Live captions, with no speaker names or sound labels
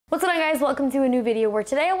What's up guys, welcome to a new video where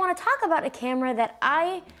today I want to talk about a camera that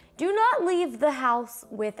I do not leave the house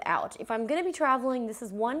without. If I'm gonna be traveling, this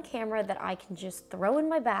is one camera that I can just throw in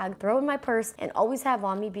my bag, throw in my purse, and always have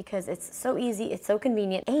on me because it's so easy, it's so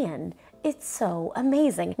convenient, and it's so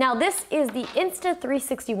amazing. Now this is the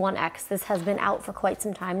Insta360 ONE X. This has been out for quite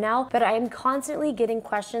some time now, but I am constantly getting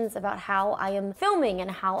questions about how I am filming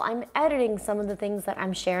and how I'm editing some of the things that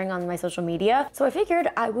I'm sharing on my social media. So I figured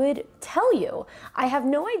I would tell you. I have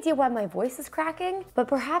no idea why my voice is cracking, but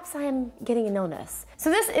perhaps I am getting an illness.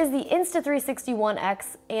 So this is the Insta360 ONE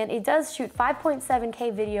X, and it does shoot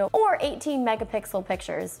 5.7K video or 18 megapixel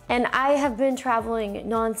pictures. And I have been traveling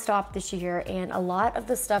nonstop this year, and a lot of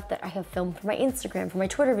the stuff that I have filmed for my Instagram, for my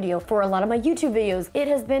Twitter video, for a lot of my YouTube videos, it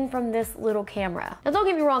has been from this little camera. Now don't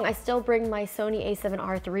get me wrong, I still bring my Sony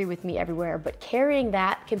a7R III with me everywhere, but carrying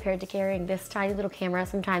that compared to carrying this tiny little camera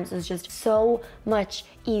sometimes is just so much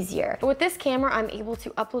easier. But with this camera, I'm able to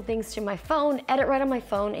upload things to my phone, edit right on my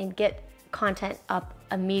phone, and get content up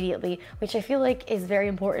immediately, which I feel like is very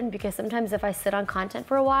important because sometimes if I sit on content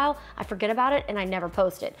for a while, I forget about it and I never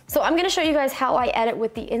post it. So I'm gonna show you guys how I edit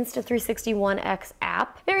with the Insta360 ONE X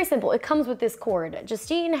app. Very simple, it comes with this cord.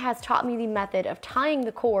 Justine has taught me the method of tying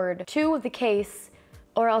the cord to the case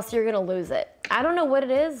or else you're gonna lose it. I don't know what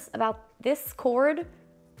it is about this cord,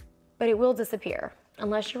 but it will disappear.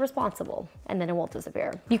 Unless you're responsible, and then it won't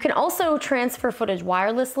disappear. You can also transfer footage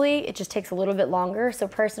wirelessly. It just takes a little bit longer. So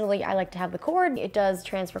personally, I like to have the cord. It does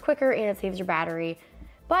transfer quicker and it saves your battery.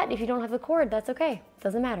 But if you don't have the cord, that's okay.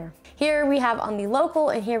 Doesn't matter. Here we have on the local,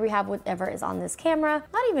 and here we have whatever is on this camera.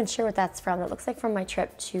 Not even sure what that's from. It looks like from my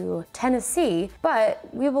trip to Tennessee,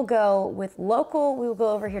 but we will go with local. We will go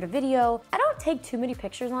over here to video. I don't take too many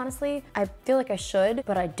pictures, honestly. I feel like I should,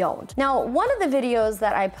 but I don't. Now, one of the videos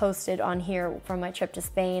that I posted on here from my trip to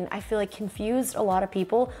Spain, I feel like confused a lot of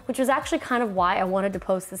people, which was actually kind of why I wanted to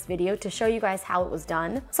post this video to show you guys how it was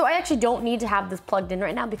done. So I actually don't need to have this plugged in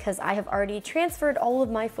right now because I have already transferred all of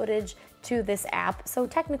my footage to this app. So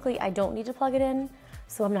technically I don't need to plug it in,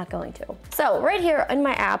 so I'm not going to. So right here in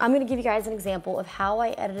my app, I'm gonna give you guys an example of how I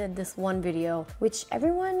edited this one video, which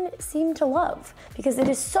everyone seemed to love because it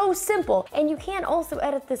is so simple. And you can also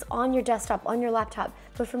edit this on your desktop, on your laptop.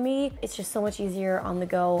 But for me, it's just so much easier on the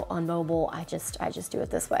go, on mobile. I just do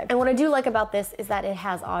it this way. And what I do like about this is that it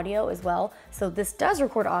has audio as well. So this does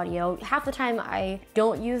record audio. Half the time I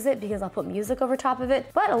don't use it because I'll put music over top of it,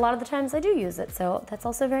 but a lot of the times I do use it. So that's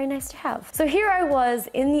also very nice to have. So here I was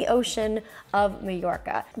in the ocean of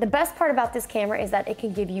Mallorca. The best part about this camera is that it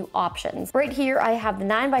can give you options. Right here, I have the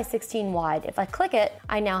 9x16 wide. If I click it,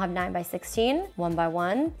 I now have 9x16,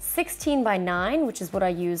 1x1, 16x9, which is what I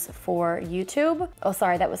use for YouTube. Oh,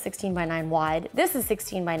 sorry, that was 16x9 wide. This is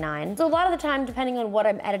 16x9. So a lot of the time, depending on what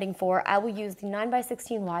I'm editing for, I will use the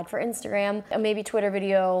 9x16 wide for Instagram, maybe Twitter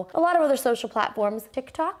video, a lot of other social platforms,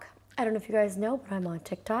 TikTok. I don't know if you guys know, but I'm on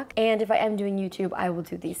TikTok. And if I am doing YouTube, I will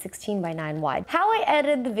do the 16x9 wide. How I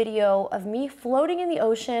edited the video of me floating in the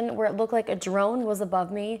ocean where it looked like a drone was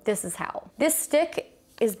above me, this is how. This stick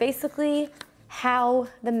is basically how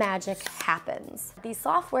the magic happens. The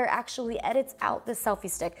software actually edits out the selfie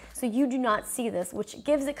stick, so you do not see this, which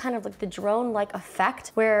gives it kind of like the drone-like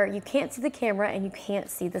effect where you can't see the camera and you can't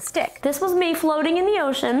see the stick. This was me floating in the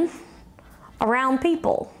ocean around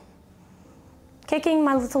people, kicking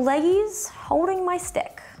my little leggies, holding my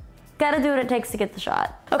stick. Gotta do what it takes to get the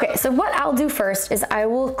shot. Okay, so what I'll do first is I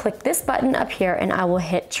will click this button up here and I will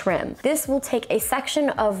hit trim. This will take a section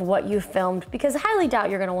of what you filmed because I highly doubt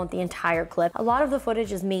you're gonna want the entire clip. A lot of the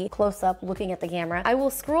footage is me close up looking at the camera. I will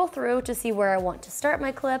scroll through to see where I want to start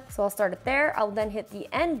my clip. So I'll start it there. I'll then hit the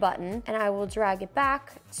end button and I will drag it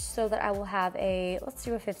back so that I will have a, let's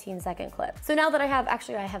do a 15-second clip. So now that I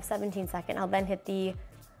have 17 seconds, I'll then hit the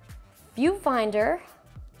viewfinder.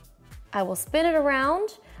 I will spin it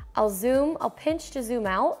around. I'll zoom, I'll pinch to zoom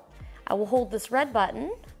out. I will hold this red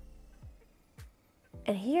button.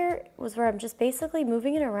 And here was where I'm just basically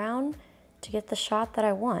moving it around to get the shot that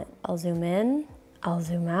I want. I'll zoom in, I'll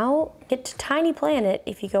zoom out. Get to Tiny Planet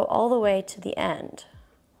if you go all the way to the end.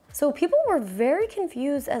 So people were very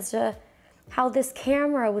confused as to how this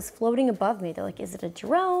camera was floating above me. They're like, is it a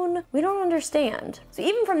drone? We don't understand. So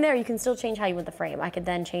even from there, you can still change how you want the frame. I could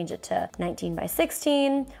then change it to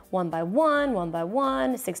 19x16, 1x1, 1x1,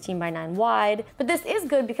 16x9 wide. But this is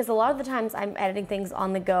good because a lot of the times I'm editing things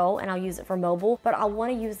on the go and I'll use it for mobile, but I'll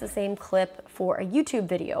wanna use the same clip for a YouTube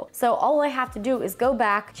video. So all I have to do is go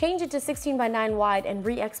back, change it to 16x9 wide and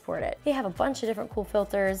re-export it. They have a bunch of different cool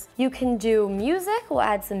filters. You can do music, we'll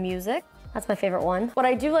add some music. That's my favorite one. What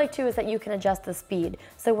I do like too is that you can adjust the speed.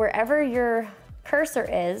 So wherever your cursor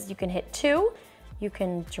is, you can hit 2, you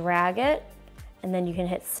can drag it and then you can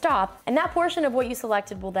hit stop, and that portion of what you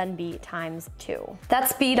selected will then be ×2. That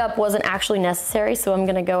speed up wasn't actually necessary, so I'm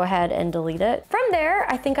gonna go ahead and delete it. From there,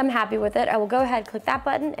 I think I'm happy with it. I will go ahead, click that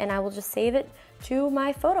button, and I will just save it to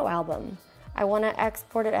my photo album. I wanna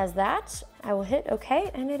export it as that. I will hit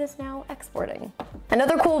okay, and it is now exporting.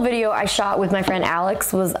 Another cool video I shot with my friend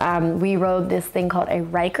Alex was we rode this thing called a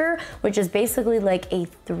Riker, which is basically like a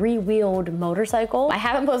 3-wheeled motorcycle. I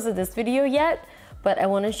haven't posted this video yet, but I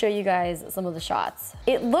wanna show you guys some of the shots.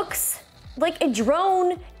 It looks like a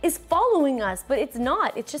drone is following us, but it's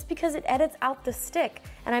not. It's just because it edits out the stick,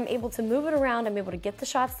 and I'm able to move it around. I'm able to get the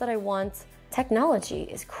shots that I want. Technology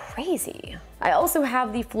is crazy. I also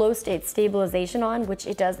have the flow state stabilization on, which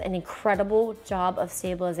it does an incredible job of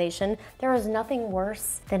stabilization. There is nothing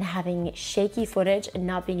worse than having shaky footage and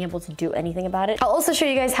not being able to do anything about it. I'll also show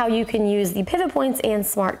you guys how you can use the pivot points and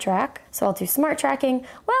smart track. So I'll do smart tracking.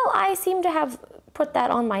 Well, I seem to have put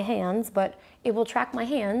that on my hands, but it will track my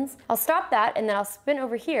hands. I'll stop that, and then I'll spin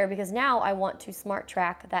over here because now I want to smart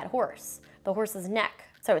track that horse, the horse's neck.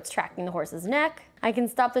 So it's tracking the horse's neck. I can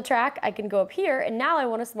stop the track, I can go up here, and now I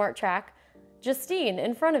want to smart track Justine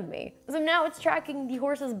in front of me. So now it's tracking the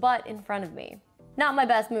horse's butt in front of me. Not my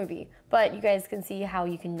best movie, but you guys can see how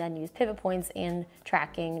you can then use pivot points and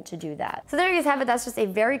tracking to do that. So there you guys have it. That's just a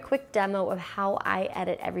very quick demo of how I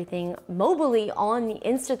edit everything mobily on the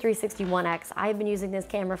Insta360 ONE X. I've been using this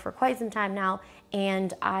camera for quite some time now,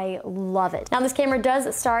 and I love it. Now this camera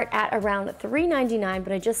does start at around $399,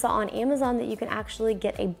 but I just saw on Amazon that you can actually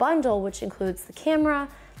get a bundle which includes the camera,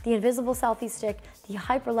 the invisible selfie stick, the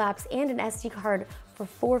hyperlapse, and an SD card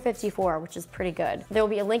for $454, which is pretty good. There will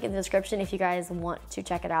be a link in the description if you guys want to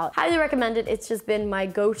check it out. Highly recommend it. It's just been my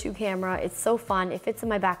go-to camera. It's so fun. It fits in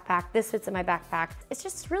my backpack. This fits in my backpack. It's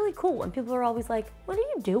just really cool. And people are always like, what are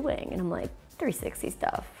you doing? And I'm like, 360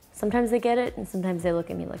 stuff. Sometimes they get it, and sometimes they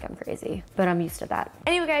look at me like I'm crazy, but I'm used to that.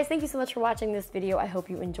 Anyway guys, thank you so much for watching this video. I hope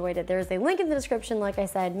you enjoyed it. There's a link in the description, like I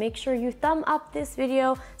said. Make sure you thumb up this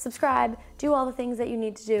video, subscribe, do all the things that you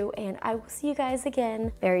need to do, and I will see you guys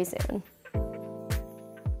again very soon.